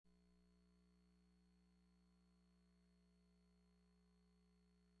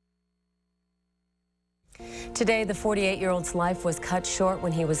Today, the 48-year-old's life was cut short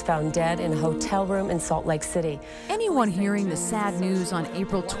when he was found dead in a hotel room in Salt Lake City. Anyone hearing the sad news on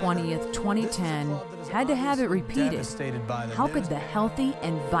April 20th, 2010 had to have it repeated. How could the healthy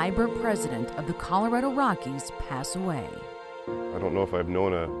and vibrant president of the Colorado Rockies pass away? I don't know if I've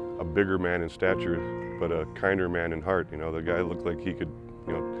known a bigger man in stature, but a kinder man in heart. You know, the guy looked like he could,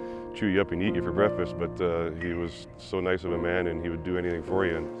 chew you up and eat you for breakfast, but he was so nice of a man, and he would do anything for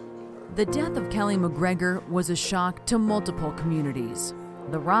you. The death of Kelly McGregor was a shock to multiple communities.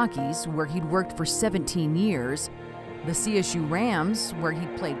 The Rockies, where he'd worked for 17 years, the CSU Rams, where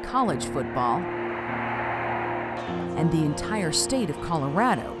he'd played college football, and the entire state of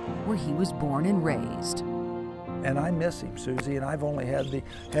Colorado, where he was born and raised. And I miss him, Susie, and I've only had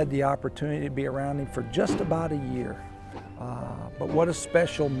the opportunity to be around him for just about a year. But what a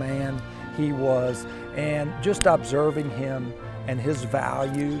special man he was, and just observing him and his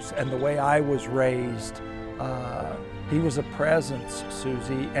values and the way I was raised, he was a presence,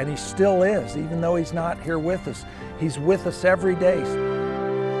 Susie, and he still is, even though he's not here with us. He's with us every day.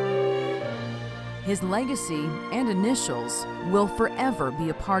 His legacy and initials will forever be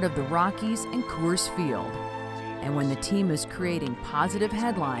a part of the Rockies and Coors Field. And when the team is creating positive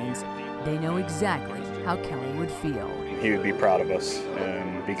headlines, they know exactly how Kelly would feel. He would be proud of us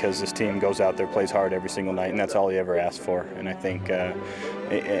because this team goes out there, plays hard every single night, and that's all he ever asked for. And I think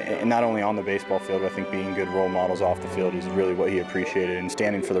not only on the baseball field, but I think being good role models off the field is really what he appreciated, and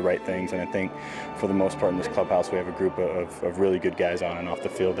standing for the right things. And I think for the most part in this clubhouse, we have a group of really good guys on and off the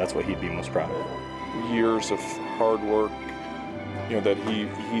field. That's what he'd be most proud of. Years of hard work, that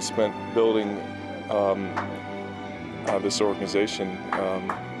he spent building this organization.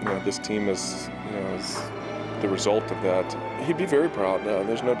 This team is the result of that. He'd be very proud.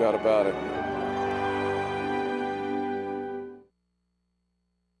 There's no doubt about it.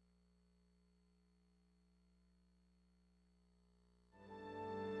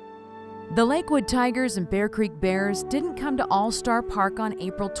 The Lakewood Tigers and Bear Creek Bears didn't come to All-Star Park on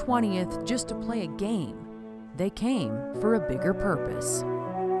April 20th just to play a game. They came for a bigger purpose.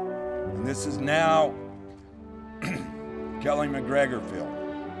 And this is now Kelly McGregor Field.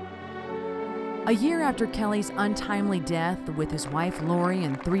 A year after Kelly's untimely death, with his wife Lori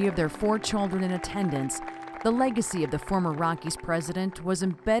and 3 of their 4 children in attendance, the legacy of the former Rockies president was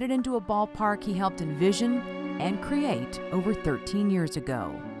embedded into a ballpark he helped envision and create over 13 years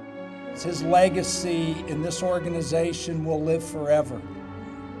ago. His legacy in this organization will live forever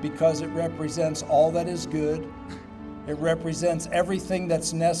because it represents all that is good. It represents everything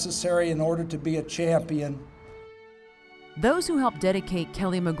that's necessary in order to be a champion. Those who helped dedicate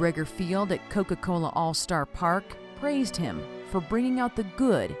Kelly McGregor Field at Coca-Cola All-Star Park praised him for bringing out the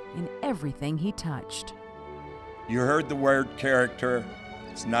good in everything he touched. You heard the word character.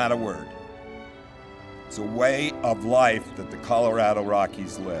 It's not a word. It's a way of life that the Colorado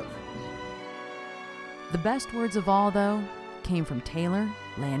Rockies live. The best words of all, though, came from Taylor,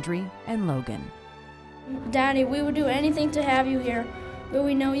 Landry, and Logan. Daddy, we would do anything to have you here, but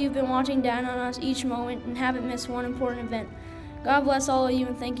we know you've been watching down on us each moment and haven't missed one important event. God bless all of you,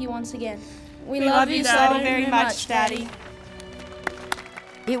 and thank you once again. We love you so very much, Daddy.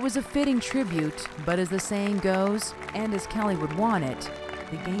 It was a fitting tribute, but as the saying goes, and as Kelly would want it,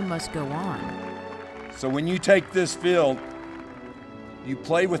 the game must go on. So when you take this field, you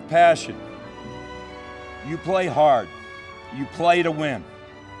play with passion. You play hard. You play to win.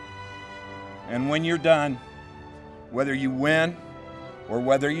 And when you're done, whether you win or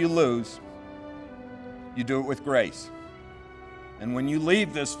whether you lose, you do it with grace. And when you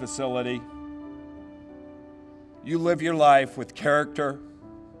leave this facility, you live your life with character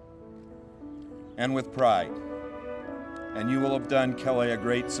and with pride. And you will have done Kelly a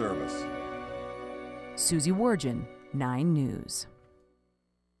great service. Susie Wargen, 9 News.